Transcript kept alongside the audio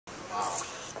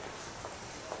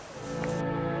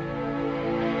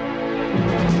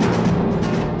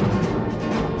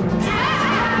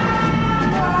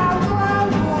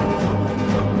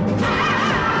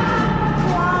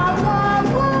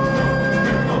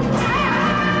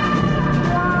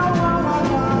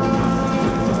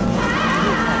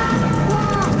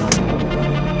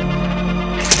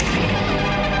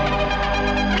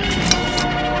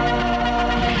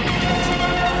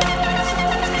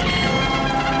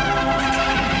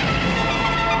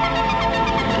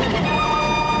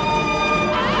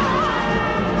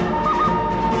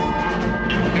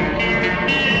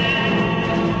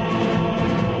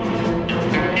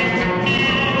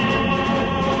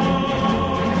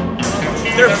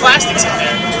There are plastics in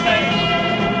there.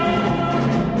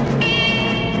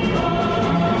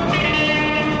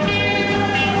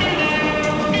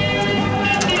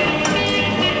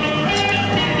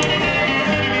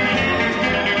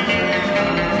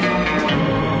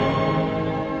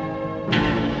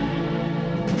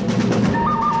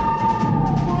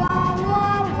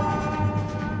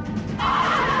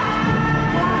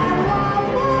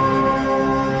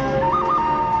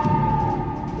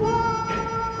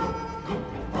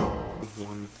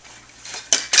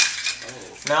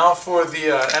 Now for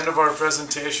the end of our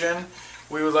presentation,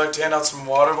 we would like to hand out some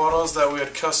water bottles that we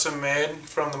had custom made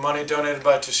from the money donated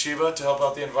by Toshiba to help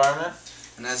out the environment.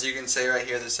 And as you can say right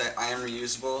here, they say, I am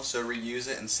reusable, so reuse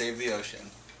it and save the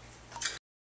ocean.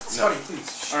 Scotty,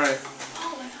 please. Alright.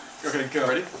 Okay, go.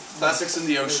 Ready? Plastics in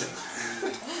the ocean.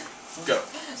 Go.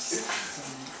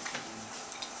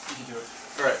 You can do it.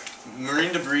 Alright.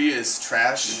 Marine debris is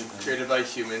trash created by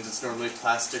humans. It's normally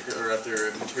plastic or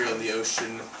other material in the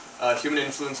ocean. Human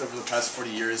influence over the past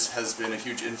 40 years has been a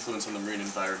huge influence on the marine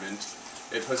environment.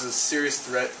 It poses a serious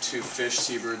threat to fish,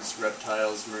 seabirds,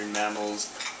 reptiles, marine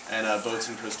mammals, and boats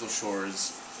and coastal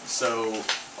shores. So,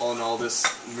 all in all, this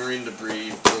marine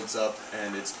debris builds up,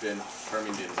 and it's been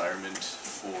harming the environment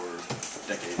for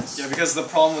decades. Yeah, because the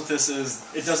problem with this is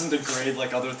it doesn't degrade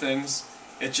like other things.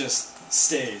 It just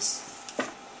stays.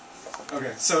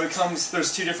 Okay, so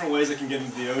there's two different ways it can get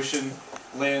into the ocean: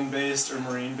 land-based or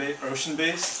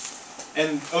ocean-based.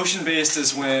 And ocean-based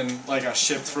is when like a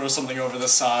ship throws something over the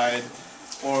side,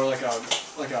 or like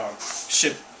a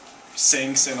ship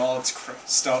sinks and all its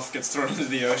stuff gets thrown into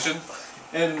the ocean.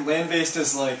 And land-based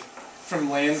is like from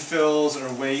landfills or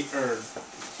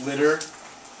litter.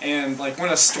 And like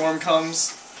when a storm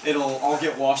comes, it'll all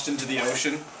get washed into the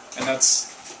ocean, and that's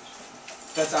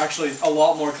actually a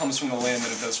lot more comes from the land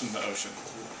than it does from the ocean.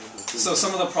 So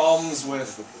some of the problems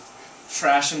with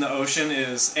trash in the ocean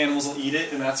is animals will eat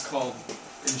it, and that's called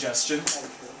ingestion.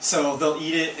 So they'll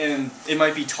eat it, and it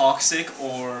might be toxic,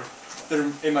 or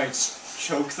it might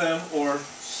choke them, or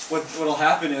what'll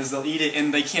happen is they'll eat it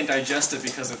and they can't digest it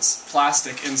because it's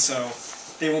plastic, and so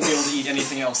they won't be able to eat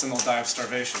anything else, and they'll die of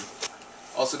starvation.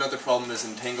 Also, another problem is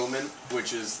entanglement,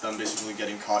 which is them basically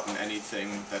getting caught in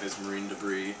anything that is marine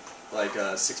debris, like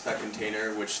a six-pack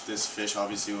container, which this fish,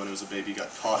 obviously, when it was a baby,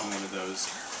 got caught in one of those,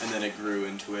 and then it grew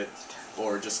into it,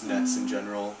 or just nets in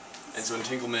general. And so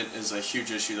entanglement is a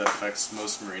huge issue that affects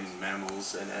most marine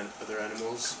mammals and other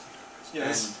animals.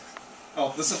 Yes.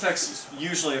 This affects,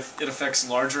 usually it affects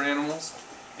larger animals,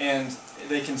 and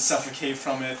they can suffocate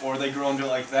from it, or they grow into it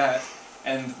like that,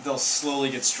 and they'll slowly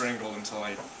get strangled until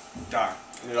they die.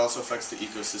 And it also affects the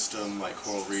ecosystem, like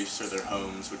coral reefs or their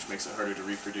homes, which makes it harder to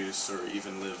reproduce or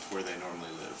even live where they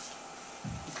normally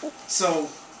live. So,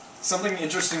 something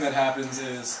interesting that happens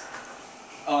is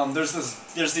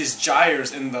there's these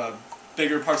gyres in the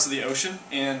bigger parts of the ocean,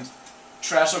 and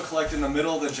trash will collect in the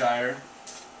middle of the gyre,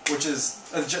 which is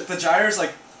the gyre is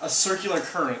like a circular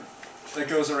current that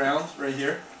goes around right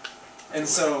here, and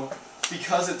so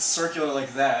because it's circular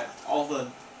like that, all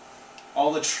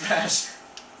the trash,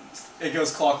 it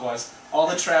goes clockwise. All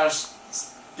the trash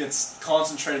gets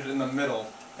concentrated in the middle,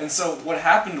 and so what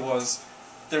happened was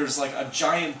there's like a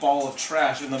giant ball of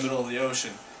trash in the middle of the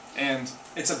ocean, and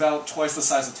it's about twice the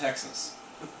size of Texas.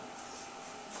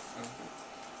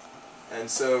 And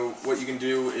so what you can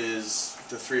do is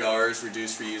the 3 R's: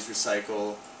 reduce, reuse,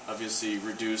 recycle. Obviously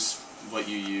reduce what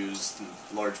you use,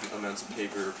 large amounts of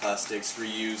paper or plastics.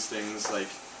 Reuse things like,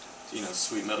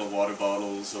 sweet metal water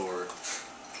bottles or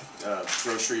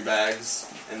grocery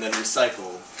bags. And then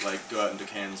recycle, like go out into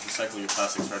cans, recycle your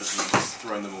plastics rather than just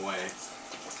throwing them away.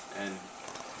 And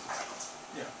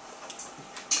yeah.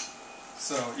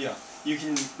 So yeah, you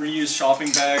can reuse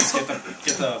shopping bags, get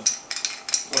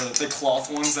the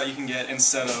cloth ones that you can get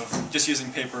instead of just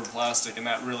using paper or plastic, and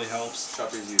that really helps.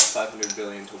 Shoppers use 500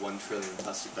 billion to 1 trillion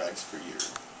plastic bags per year.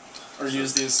 Or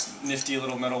use these nifty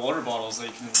little metal water bottles that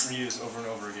you can reuse over and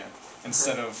over again,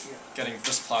 instead of getting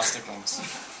just plastic ones.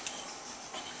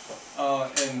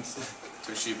 And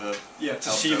Toshiba,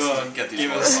 Toshiba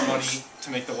gave us money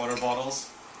to make the water bottles,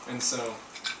 and so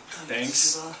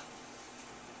thanks.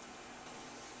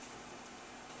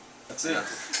 That's it.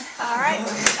 All right.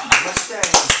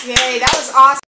 Yay, that was awesome.